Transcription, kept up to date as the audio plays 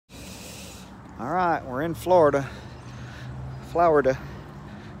All right, we're in Florida. Florida.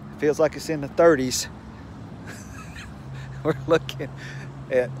 Feels like it's in the 30s. We're looking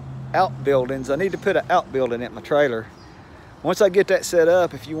at outbuildings. I need to put an outbuilding at my trailer. Once I get that set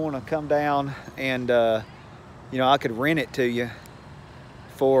up, if you want to come down and, you know, I could rent it to you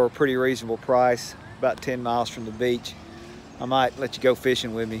for a pretty reasonable price, about 10 miles from the beach. I might let you go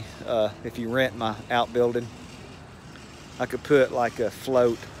fishing with me if you rent my outbuilding. I could put like a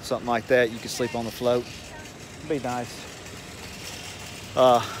float, something like that. You could sleep on the float. It'd be nice.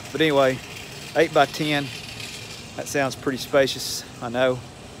 But anyway, 8 by 10. That sounds pretty spacious, I know.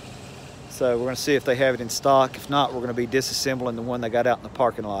 So we're gonna see if they have it in stock. If not, we're gonna be disassembling the one they got out in the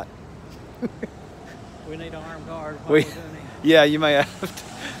parking lot. We need an armed guard while we're doing it. Yeah, you may have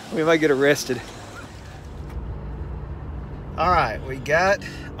to. We may get arrested. All right, we got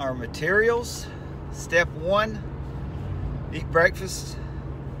our materials. Step 1, eat breakfast.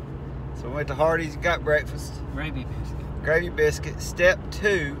 So we went to Hardee's, got breakfast. Gravy biscuit. Gravy biscuit. Step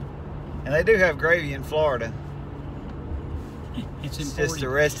 2, and they do have gravy in Florida. It's imported. Just the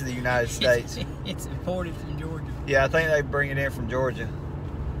rest of the United States. It's imported from Georgia. Yeah, I think they bring it in from Georgia.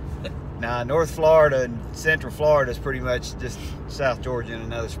 Now, North Florida and Central Florida is pretty much just South Georgia in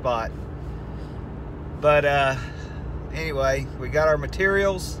another spot. But anyway, we got our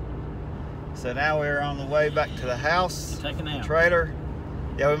materials. So now we're on the way back to the house, the trailer.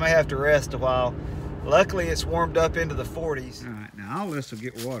 Yeah, we may have to rest a while. Luckily, it's warmed up into the 40s. All right, now all this will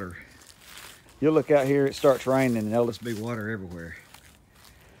get water. You'll look out here, it starts raining, and there'll just be water everywhere.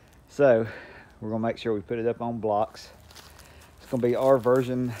 So we're gonna make sure we put it up on blocks. It's gonna be our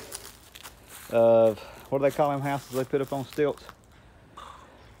version of, what do they call them houses they put up on stilts?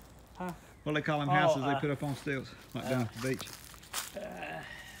 Huh? What do they call them houses they put up on stilts, like down at the beach?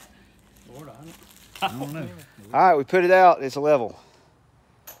 Florida, I don't know. All right, we put it out, it's level.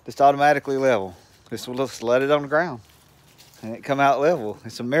 Just automatically level. We'll just let it on the ground and it come out level.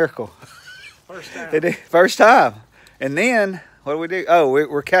 It's a miracle. First time. It is, first time. And then, what do we do? Oh,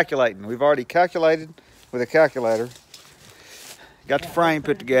 we're calculating. We've already calculated with a calculator. Got the frame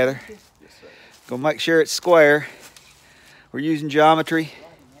put together. Gonna make sure it's square. We're using geometry,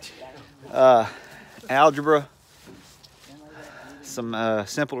 algebra, some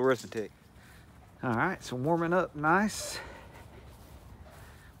simple arithmetic. All right, so warming up nice.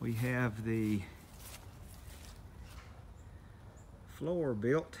 We have the floor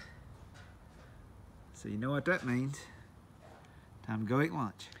built. So you know what that means. Time to go eat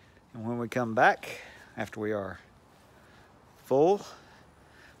lunch. And when we come back, after we are full,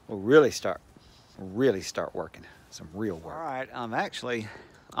 we'll really start working. Some real work. All right, I'm actually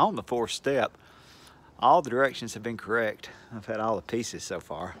on the 4th step. All the directions have been correct. I've had all the pieces so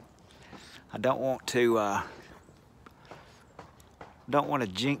far. I don't want to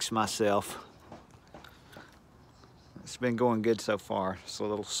jinx myself. It's been going good so far. It's a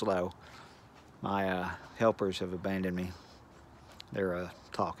little slow. My helpers have abandoned me. They're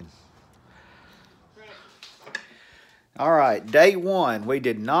talking. All right, day 1. We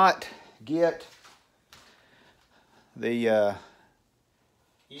did not get the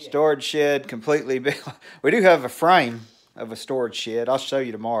storage shed completely built. We do have a frame of a storage shed. I'll show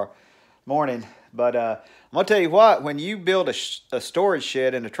you tomorrow morning. But I'm gonna tell you what, when you build a storage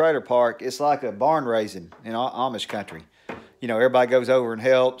shed in a trailer park, it's like a barn raising in Amish country. You know, everybody goes over and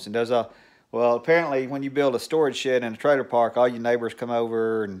helps and does all. Well, apparently when you build a storage shed in a trailer park, all your neighbors come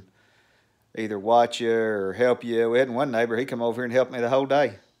over and either watch you or help you. We had one neighbor, he come over here and helped me the whole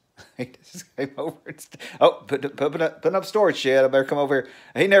day. He just came over and, putting up storage shed, I better come over here.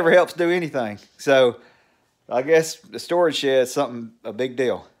 He never helps do anything. So I guess the storage shed is a big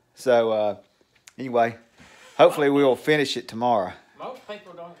deal. So anyway, hopefully we will finish it tomorrow. Most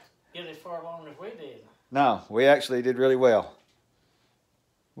people don't get as far along as we did. No, we actually did really well.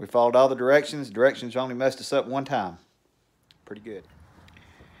 We followed all the directions. Directions only messed us up one time. Pretty good.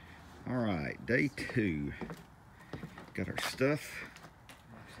 All right, day 2. Got our stuff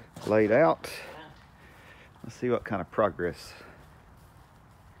laid out. Let's see what kind of progress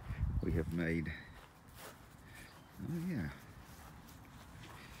we have made. Oh yeah.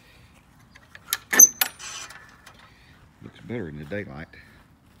 Looks better in the daylight.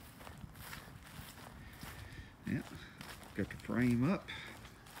 Yep, got the frame up.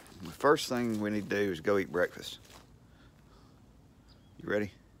 The first thing we need to do is go eat breakfast. You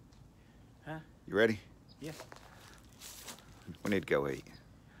ready? Huh? You ready? Yeah. We need to go eat.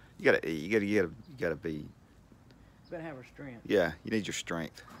 You gotta eat. You gotta be. You gotta have our strength. Yeah, you need your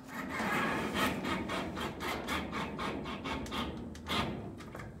strength.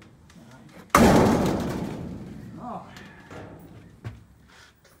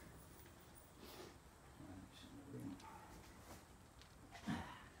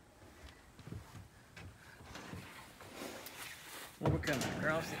 Well, we're coming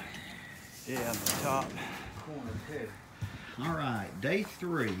across it. Yeah, on the top corner too. All right, day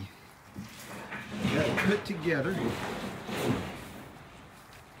 3. Got it put together.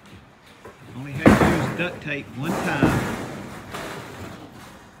 Only had to use duct tape one time.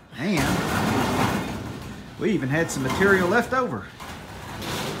 And we even had some material left over.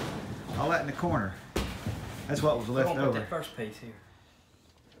 All that in the corner. That's what was left over. Put that first piece here.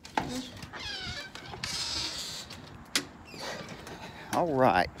 All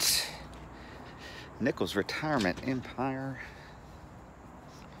right. Nichols Retirement Empire.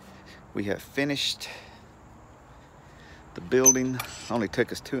 We have finished the building. Only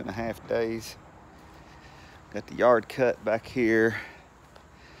took us 2.5 days. Got the yard cut back here.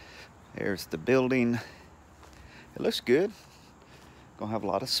 There's the building. It looks good. Gonna have a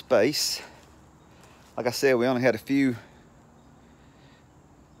lot of space. Like I said, we only had a few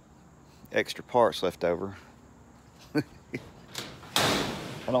extra parts left over.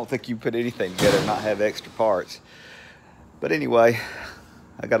 I don't think you put anything together and not have extra parts. But anyway,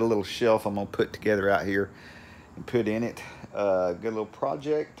 I got a little shelf I'm gonna put together out here and put in it. Good little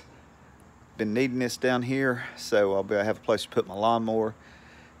project. Been needing this down here, so I have a place to put my lawnmower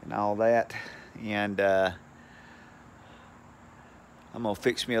and all that. And I'm gonna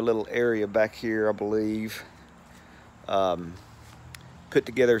fix me a little area back here, I believe. Put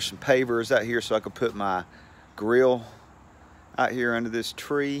together some pavers out here so I can put my grill out here under this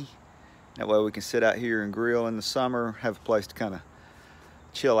tree. That way we can sit out here and grill in the summer, have a place to kind of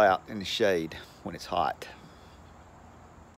chill out in the shade when it's hot.